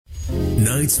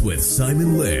Nights with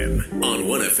Simon Lim on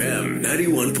 1FM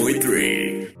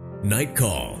 91.3. Night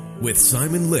Call with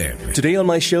Simon Lim. Today on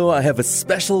my show, I have a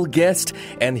special guest,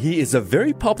 and he is a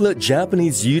very popular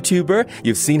Japanese YouTuber.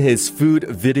 You've seen his food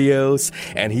videos,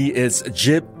 and he is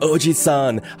Ghib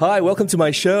Ojisan. Hi, welcome to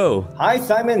my show. Hi,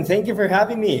 Simon. Thank you for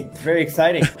having me. It's very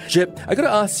exciting. Ghib, I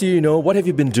gotta ask you, what have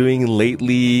you been doing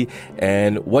lately,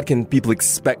 and what can people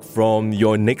expect from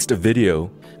your next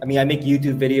video? I make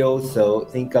YouTube videos, so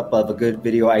think up of a good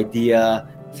video idea,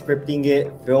 scripting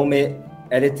it, film it,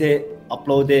 edit it,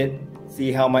 upload it,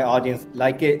 see how my audience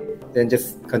like it, then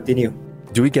just continue.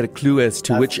 Do we get a clue as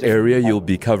to which area you'll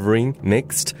be covering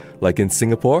next, like in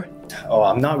Singapore? Oh,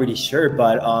 I'm not really sure,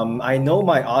 but I know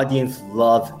my audience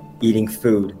love eating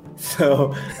food.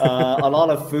 So a lot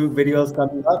of food videos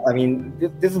coming up.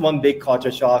 This is one big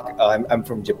culture shock. I'm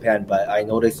from Japan, but I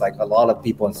noticed a lot of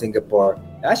people in Singapore,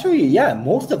 actually,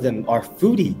 most of them are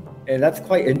foodie. And that's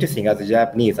quite interesting as a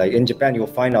Japanese. In Japan, you'll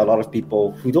find a lot of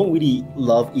people who don't really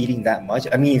love eating that much.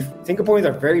 Singaporeans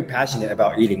are very passionate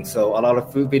about eating. So a lot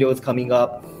of food videos coming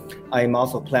up. I'm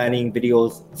also planning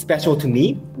videos special to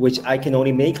me, which I can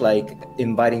only make, like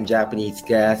inviting Japanese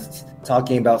guests,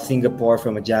 talking about Singapore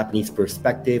from a Japanese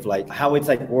perspective, like how it's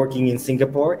like working in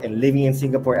Singapore and living in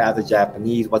Singapore as a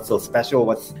Japanese, what's so special,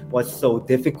 what's so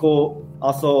difficult.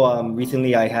 Also,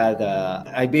 recently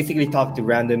I basically talked to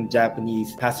random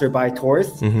Japanese passerby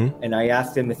tourists, and I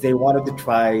asked them if they wanted to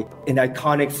try an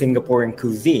iconic Singaporean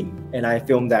cuisine, and I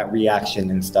filmed that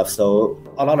reaction and stuff. So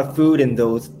a lot of food and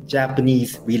those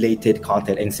Japanese related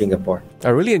content in Singapore. I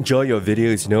really enjoy your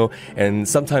videos, and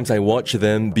sometimes I watch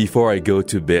them before I go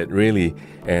to bed, really.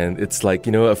 And it's like,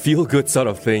 a feel-good sort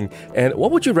of thing. And what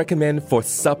would you recommend for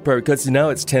supper? Because now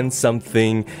it's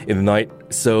 10-something in the night.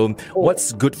 So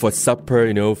what's good for supper,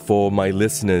 for my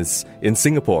listeners in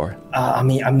Singapore?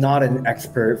 I'm not an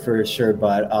expert for sure,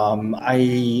 but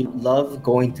I love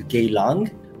going to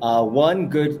Geylang. One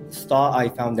good spot I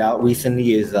found out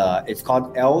recently is it's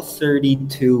called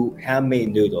L32 Handmade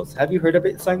Noodles. Have you heard of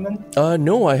it, Simon?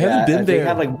 No, I haven't been there. They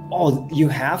have you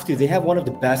have to. They have one of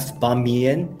the best banh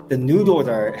mian. The noodles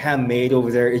are handmade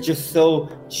over there. It's just so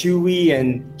chewy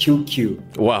and cute.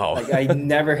 Wow. I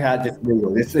never had this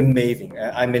noodle. It's amazing.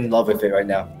 I'm in love with it right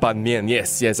now. Banh mian,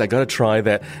 yes, I gotta try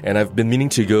that. And I've been meaning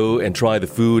to go and try the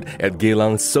food at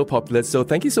Geylang. So popular. So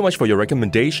thank you so much for your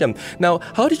recommendation. Now,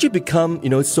 how did you become,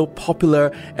 so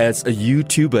popular as a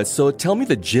YouTuber? So tell me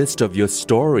the gist of your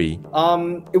story.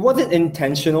 It wasn't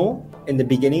intentional in the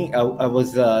beginning. I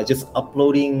was just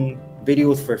uploading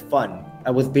videos for fun. I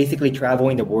was basically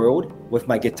traveling the world with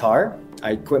my guitar.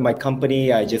 I quit my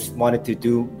company. I just wanted to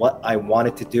do what I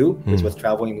wanted to do, which was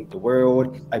traveling the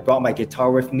world. I brought my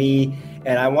guitar with me,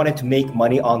 and I wanted to make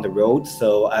money on the road.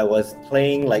 So I was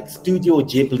playing Studio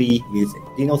Ghibli music.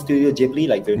 Do you know Studio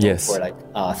Ghibli? They're known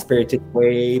for Spirited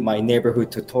Away, My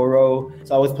Neighborhood Totoro.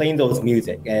 So I was playing those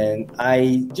music, and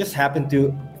I just happened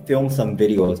to film some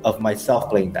videos of myself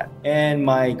playing that. And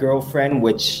my girlfriend,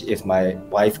 which is my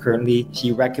wife currently,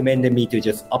 she recommended me to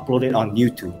just upload it on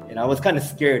YouTube. And I was kind of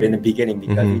scared in the beginning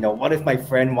because, what if my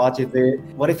friend watches it?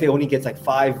 What if it only gets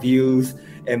 5 views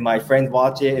and my friends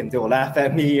watch it and they'll laugh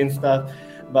at me and stuff?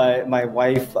 But my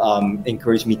wife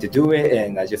encouraged me to do it,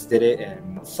 and I just did it.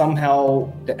 And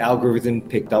somehow the algorithm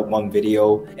picked up one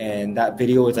video, and that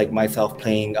video is myself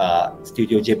playing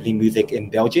Studio Ghibli music in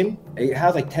Belgium. It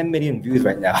has 10 million views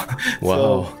right now. Wow.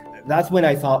 So that's when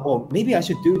I thought, maybe I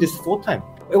should do this full time.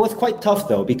 It was quite tough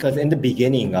though, because in the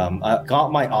beginning, I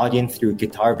got my audience through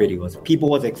guitar videos. People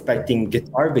was expecting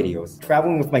guitar videos,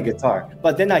 traveling with my guitar.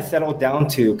 But then I settled down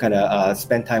to kind of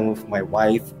spend time with my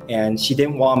wife, and she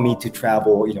didn't want me to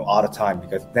travel, all the time,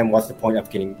 because then what's the point of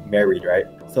getting married, right?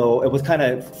 So it was kind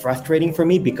of frustrating for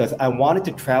me because I wanted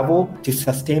to travel to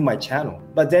sustain my channel.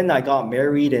 But then I got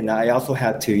married, and I also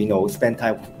had to, spend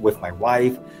time with my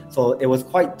wife. So it was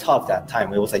quite tough that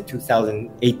time. It was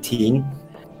 2018.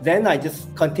 Then I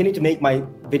just continued to make my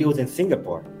videos in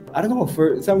Singapore. I don't know,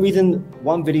 for some reason,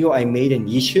 one video I made in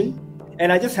Yishun,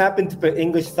 and I just happened to put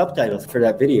English subtitles for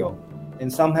that video.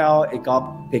 And somehow it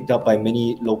got picked up by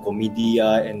many local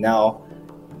media, and now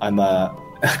I'm a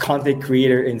content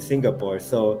creator in Singapore.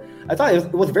 So I thought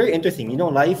it was very interesting.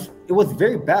 Life, it was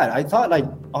very bad. I thought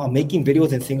making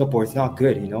videos in Singapore is not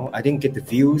good. I didn't get the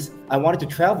views. I wanted to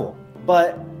travel.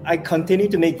 But I continued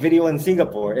to make video in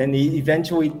Singapore, and it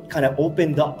eventually kind of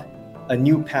opened up a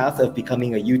new path of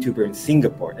becoming a YouTuber in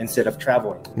Singapore instead of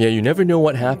traveling. Yeah, you never know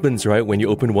what happens, right? When you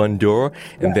open one door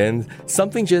and then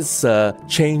something just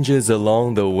changes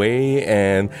along the way.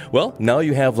 And now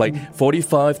you have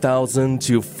 45,000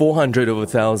 to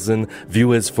 400,000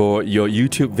 viewers for your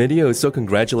YouTube videos. So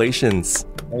congratulations.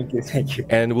 Thank you. Thank you.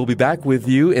 And we'll be back with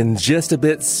you in just a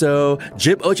bit. So,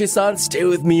 Ghib Ojisan, stay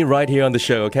with me right here on the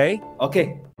show, okay?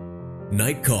 Okay.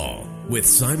 Night Call with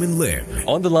Simon Lim.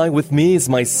 On the line with me is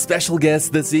my special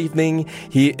guest this evening.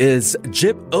 He is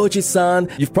Ghib Ojisan.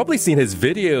 You've probably seen his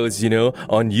videos,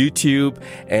 on YouTube,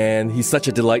 and he's such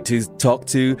a delight to talk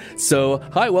to. So,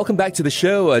 hi, welcome back to the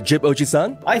show, Ghib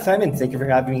Ojisan. Hi, Simon. Thank you for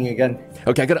having me again.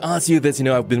 Okay, I gotta ask you this,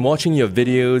 I've been watching your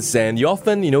videos, and you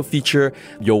often, feature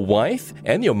your wife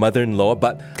and your mother-in-law,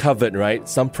 but covered, right?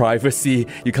 Some privacy,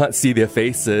 you can't see their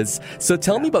faces. So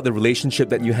tell me about the relationship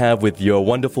that you have with your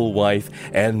wonderful wife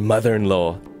and mother-in-law.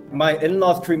 My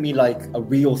in-laws treat me like a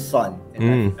real son.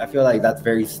 And I feel like that's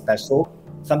very special.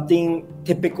 Something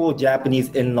typical Japanese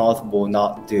in-laws will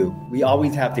not do. We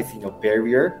always have this,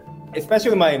 barrier.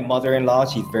 Especially my mother-in-law,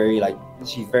 she's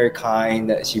very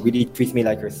kind. She really treats me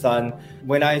like her son.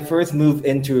 When I first moved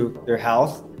into their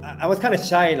house, I was kind of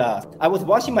shy last. I was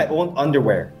washing my own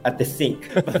underwear at the sink.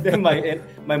 But then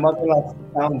my mother-in-law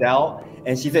found out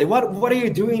and she said, What are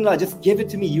you doing? Just give it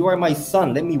to me. You are my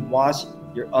son. Let me wash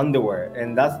your underwear.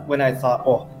 And that's when I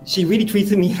thought, she really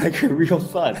treated me like a real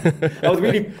son. I was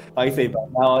really feisty,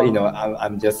 but now,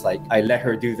 I'm just like, I let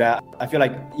her do that. I feel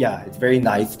like, it's very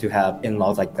nice to have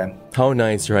in-laws like them. How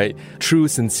nice, right? True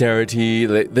sincerity.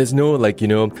 There's no,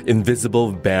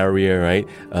 invisible barrier, right?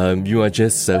 You are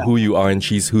just who you are and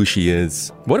she's who she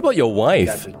is. What about your wife?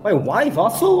 Exactly. My wife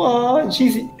also,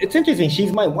 it's interesting.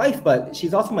 She's my wife, but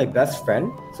she's also my best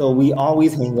friend. So we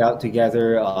always hang out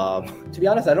together. To be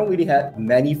honest, I don't really have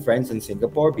many friends in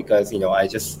Singapore because, I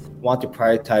just want to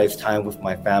prioritize time with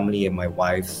my family and my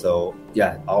wife. So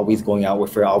always going out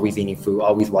with her, always eating food,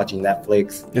 always watching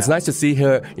Netflix. It's nice to see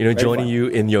her, joining you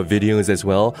in your videos as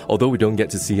well. Although we don't get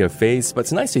to see her face, but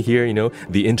it's nice to hear,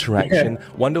 the interaction,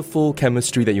 wonderful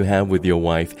chemistry that you have with your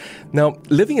wife. Now,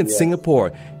 living in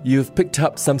Singapore, you've picked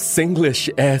up some Singlish,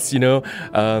 as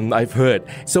I've heard.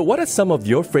 So, what are some of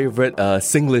your favorite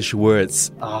Singlish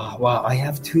words? Wow, I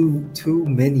have too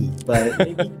many, but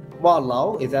maybe.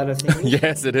 Walao, is that a Singlish?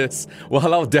 Yes, it is.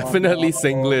 Walao, definitely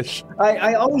Singlish.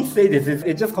 I always say this.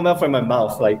 It just comes out from my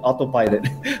mouth, like autopilot.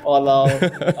 Walao,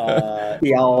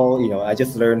 I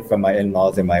just learned from my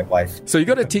in-laws and my wife. So you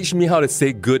got to teach me how to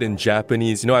say good in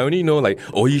Japanese. I only know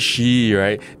oishi,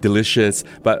 right? Delicious.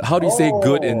 But how do you say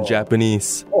good in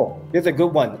Japanese? There's a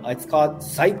good one. It's called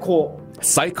saiko.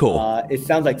 Psycho. It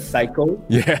sounds like psycho.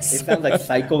 Yes. It sounds like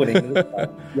psycho in English.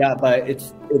 But it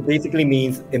basically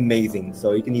means amazing.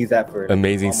 So you can use that for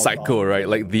amazing. Psycho, right?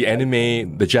 Like the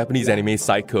anime, the Japanese anime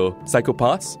Psycho. Psycho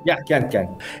Pass? Yeah,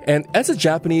 can. And as a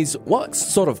Japanese, what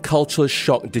sort of culture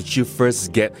shock did you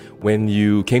first get when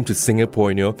you came to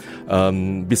Singapore,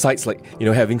 besides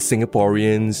having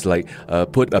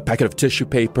Singaporeans put a packet of tissue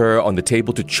paper on the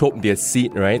table to chope their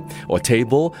seat, right? Or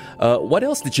table. What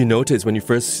else did you notice when you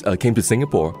first came to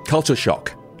Singapore? Culture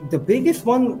shock. The biggest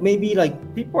one, maybe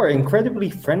people are incredibly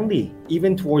friendly,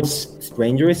 even towards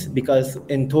strangers, because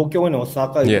in Tokyo and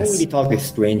Osaka, you don't really talk to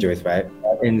strangers, right?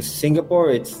 In Singapore,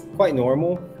 it's quite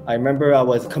normal. I remember I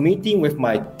was commuting with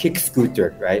my kick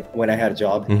scooter, right, when I had a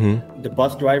job. The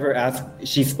bus driver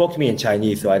she spoke to me in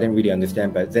Chinese, so I didn't really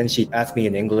understand, but then she asked me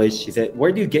in English. She said,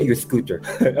 "Where do you get your scooter?"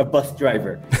 A bus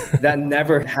driver. That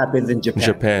never happens in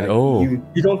Japan.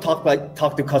 You don't talk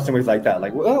to customers like that.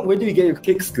 Where do you get your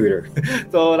kick scooter?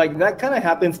 So that kind of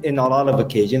happens in a lot of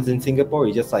occasions in Singapore.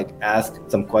 You just ask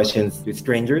some questions to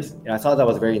strangers. And I thought that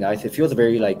was very nice. It feels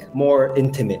very more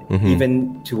intimate,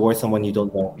 even towards someone you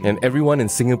don't know. And everyone in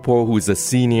Singapore who is a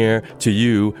senior to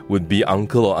you would be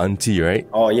uncle or auntie, right?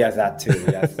 Oh, yes, that too.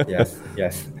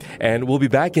 Yes. And we'll be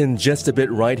back in just a bit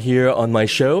right here on my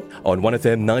show on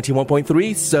 1FM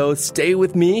 91.3. So stay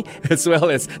with me as well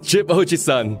as Ghib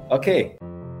Ojisan. Okay.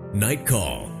 Night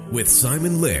Call with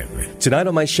Simon Lim. Tonight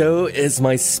on my show is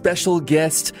my special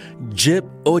guest, Ghib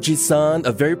Ojisan,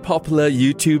 a very popular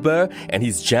YouTuber, and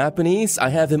he's Japanese. I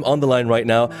have him on the line right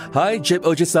now. Hi, Ghib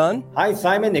Ojisan. Hi,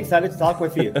 Simon. Excited to talk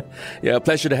with you. Yeah,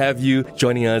 pleasure to have you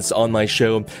joining us on my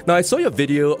show. Now, I saw your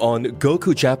video on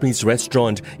Goku Japanese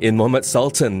Restaurant in Mohammed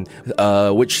Sultan,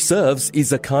 which serves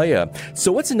izakaya.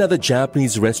 So what's another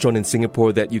Japanese restaurant in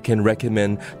Singapore that you can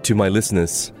recommend to my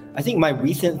listeners? I think my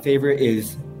recent favorite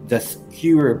is the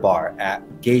Skewer Bar at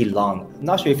Geylang. I'm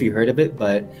not sure if you heard of it,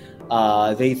 but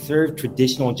they serve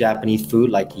traditional Japanese food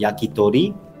like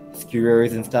yakitori,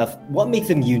 skewers and stuff. What makes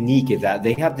them unique is that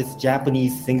they have this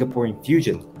Japanese Singaporean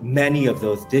fusion. Many of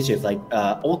those dishes like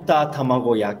ota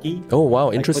tamago yaki. Oh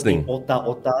wow, interesting. Putting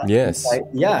ota yes.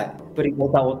 Inside, putting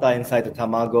ota inside the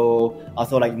tamago.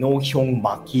 Also no hyong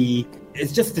maki.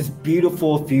 It's just this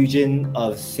beautiful fusion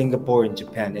of Singapore and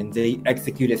Japan, and they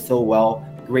execute it so well.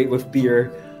 Great with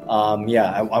beer.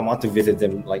 I want to visit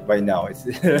them like right now.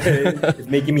 It's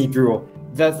making me drool.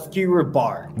 The skewer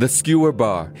bar. The skewer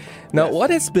bar. Now, Yes. what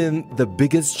has been the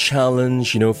biggest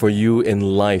challenge, for you in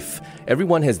life?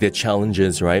 Everyone has their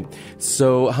challenges, right?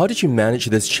 So how did you manage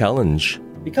this challenge?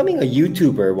 Becoming a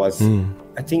YouTuber was,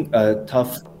 I think, a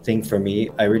tough thing for me.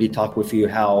 I already talked with you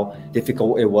how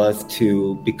difficult it was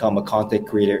to become a content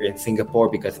creator in Singapore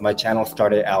because my channel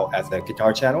started out as a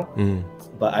guitar channel.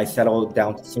 But I settled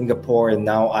down to Singapore and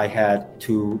now I had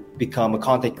to become a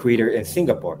content creator in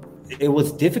Singapore. It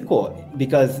was difficult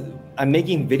because I'm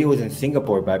making videos in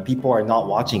Singapore, but people are not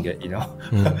watching it,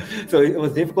 So it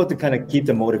was difficult to kind of keep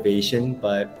the motivation.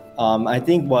 But I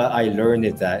think what I learned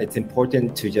is that it's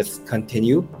important to just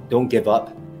continue, don't give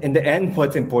up. In the end,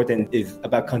 what's important is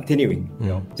about continuing,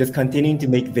 just continuing to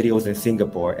make videos in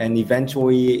Singapore. And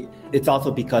eventually, it's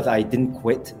also because I didn't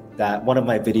quit that one of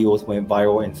my videos went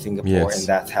viral in Singapore. Yes. And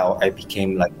that's how I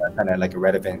became kind of like a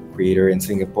relevant creator in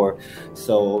Singapore.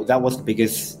 So that was the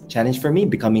biggest challenge for me,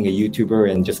 becoming a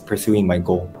YouTuber and just pursuing my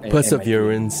goal.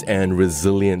 Perseverance and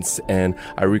resilience. And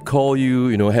I recall you,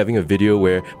 having a video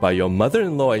where by your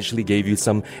mother-in-law actually gave you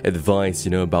some advice,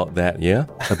 about that,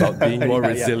 about being more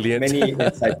resilient. Many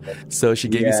insights. So she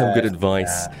gave you some good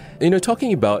advice. Yeah.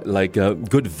 Talking about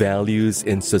good values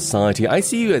in society, I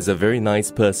see you as a very nice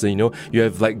person. You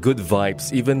have good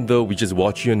vibes, even though we just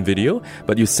watch you on video,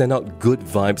 but you send out good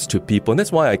vibes to people. And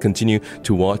that's why I continue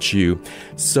to watch you.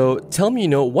 So tell me,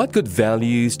 what good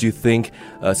values do you think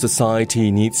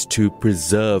society needs to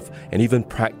preserve and even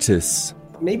practice?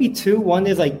 Maybe two. One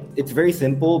is it's very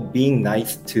simple, being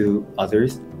nice to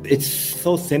others. It's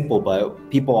so simple, but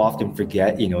people often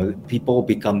forget, people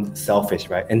become selfish,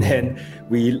 right? And then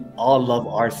we all love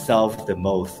ourselves the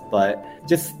most. But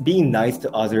just being nice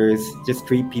to others, just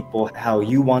treat people how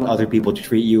you want other people to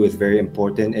treat you is very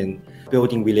important in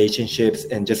building relationships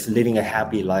and just living a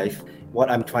happy life. What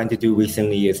I'm trying to do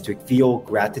recently is to feel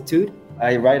gratitude.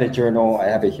 I write a journal. I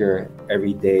have it here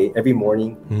every day, every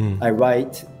morning. I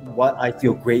write what I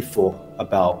feel grateful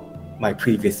about my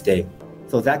previous day.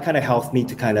 So that kind of helps me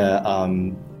to kind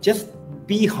of just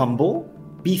be humble,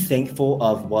 be thankful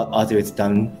of what others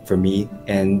done for me.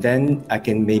 And then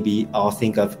I'll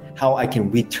think of how I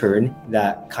can return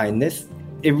that kindness.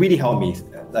 It really helped me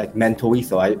mentally.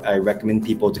 So I recommend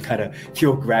people to kind of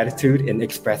feel gratitude and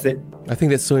express it. I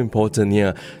think that's so important,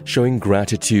 showing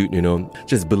gratitude,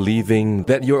 just believing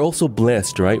that you're also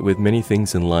blessed, right, with many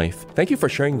things in life. Thank you for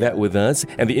sharing that with us.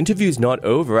 And the interview is not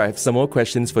over. I have some more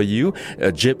questions for you,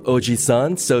 Ghib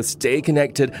Ojisan. So stay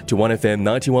connected to 1FM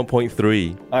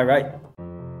 91.3. All right.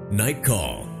 Night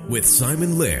Call with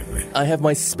Simon Lim. I have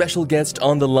my special guest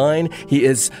on the line. He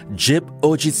is Ghib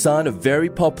Ojisan, a very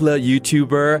popular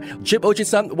YouTuber. Ghib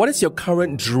Ojisan, what is your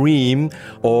current dream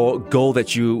or goal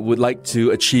that you would like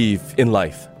to achieve in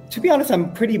life? To be honest,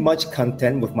 I'm pretty much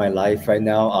content with my life right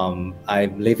now.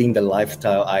 I'm living the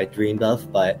lifestyle I dreamed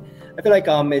of, but I feel like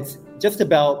it's just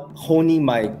about honing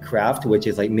my craft, which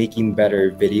is making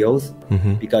better videos.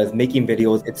 Because making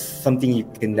videos, it's something you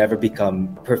can never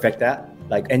become perfect at,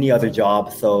 like any other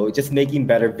job. So just making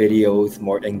better videos,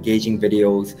 more engaging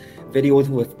videos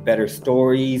with better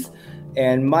stories.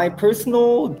 And my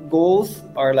personal goals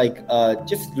are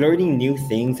just learning new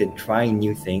things and trying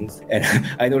new things. And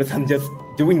I notice I'm just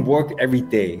doing work every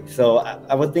day. So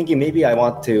I was thinking maybe I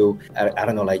want to, I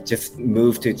don't know, just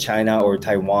move to China or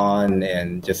Taiwan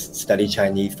and just study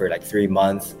Chinese for 3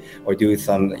 months or do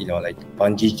some,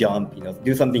 bungee jump,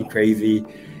 do something crazy.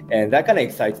 And that kind of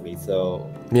excites me.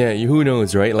 So yeah, who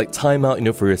knows, right? Time out,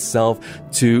 for yourself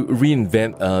to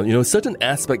reinvent, certain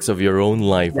aspects of your own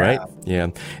life, right? Yeah.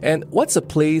 And what's a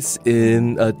place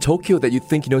in Tokyo that you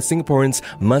think, Singaporeans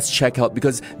must check out?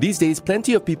 Because these days,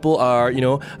 plenty of people are,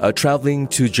 traveling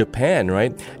to Japan,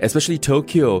 right? Especially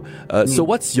Tokyo. So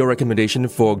what's your recommendation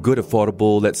for good,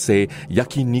 affordable, let's say,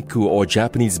 yakiniku or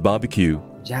Japanese barbecue?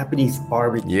 Japanese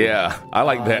barbecue. Yeah, I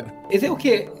like that. Is it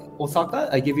okay? Osaka,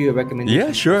 I give you a recommendation.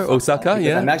 Yeah, sure. Osaka,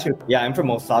 yeah. I'm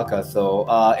from Osaka. So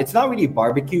it's not really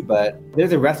barbecue, but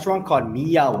there's a restaurant called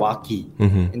Miyawaki.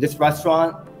 In this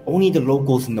restaurant, only the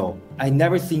locals know. I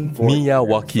never seen food.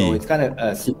 Miyawaki. So it's kind of,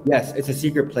 yes, it's a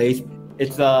secret place.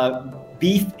 It's a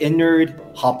beef innard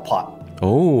hot pot.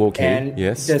 Oh, okay. And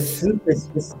yes. The soup is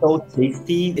just so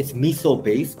tasty. It's miso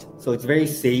based. So it's very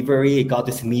savory. It got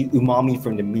this umami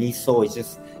from the miso. It's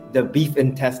just the beef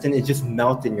intestine. It just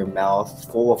melts in your mouth. It's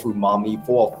full of umami,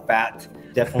 full of fat.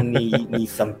 Definitely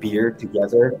needs some beer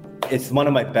together. It's one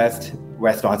of my best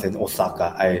restaurants in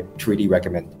Osaka. I truly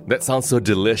recommend. That sounds so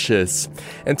delicious.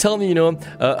 And tell me,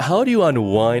 how do you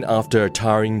unwind after a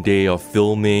tiring day of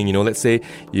filming? Let's say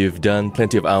you've done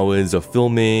plenty of hours of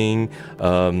filming.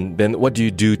 Then what do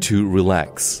you do to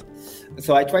relax?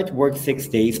 So I try to work 6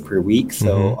 days per week.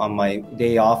 So on my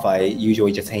day off, I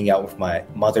usually just hang out with my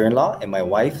mother-in-law and my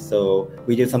wife. So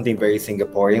we do something very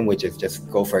Singaporean, which is just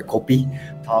go for a kopi,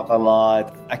 talk a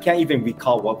lot. I can't even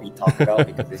recall what we talk about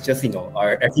because it's just,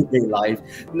 our everyday life.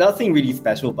 Nothing really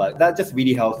special, but that just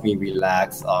really helps me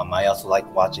relax. I also like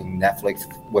watching Netflix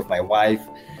with my wife,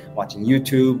 watching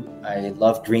YouTube. I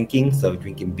love drinking, so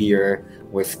drinking beer,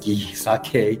 whiskey,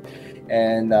 sake.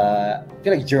 And I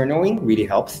feel like journaling really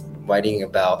helps. Writing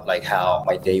about like how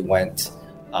my day went,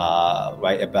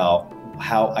 write about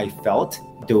how I felt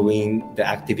doing the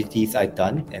activities I've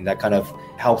done. And that kind of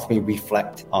helps me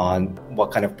reflect on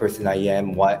what kind of person I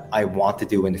am, what I want to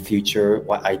do in the future,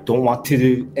 what I don't want to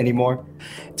do anymore.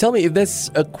 Tell me if there's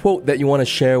a quote that you want to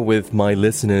share with my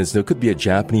listeners. It could be a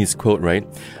Japanese quote, right?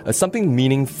 Something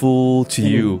meaningful to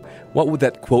you. What would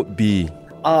that quote be?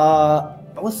 I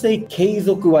would say, 継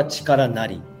続は力な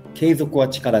り. 継続は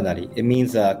力なり. It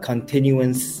means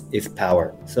continuance is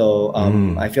power. So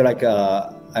I feel like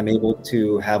I'm able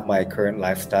to have my current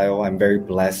lifestyle. I'm very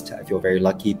blessed. I feel very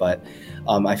lucky, but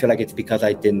I feel like it's because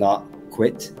I did not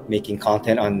quit making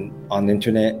content on the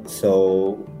internet.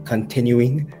 So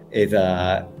continuing is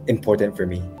important for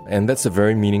me. And that's a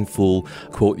very meaningful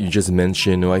quote you just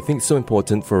mentioned. I think it's so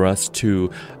important for us to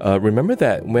remember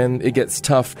that when it gets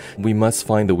tough, we must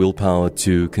find the willpower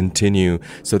to continue.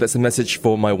 So that's a message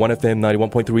for my 1FM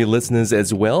 91.3 listeners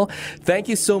as well. Thank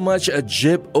you so much,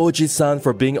 Ghib Ojisan,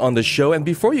 for being on the show. And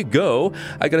before you go,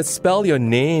 I gotta spell your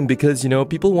name because,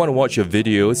 people want to watch your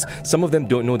videos. Some of them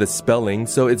don't know the spelling.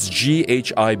 So it's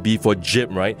Ghib for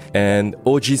Ghib, right? And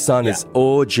Ojisan is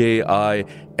Ojisan.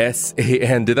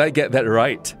 Did I get that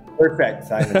right? Perfect,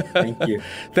 Simon. Thank you.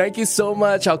 Thank you so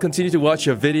much. I'll continue to watch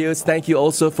your videos. Thank you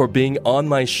also for being on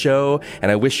my show. And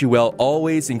I wish you well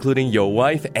always, including your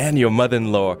wife and your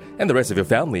mother-in-law and the rest of your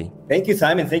family. Thank you,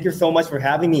 Simon. Thank you so much for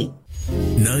having me.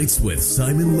 Nights with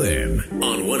Simon Lim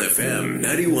on 1FM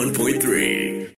 91.3.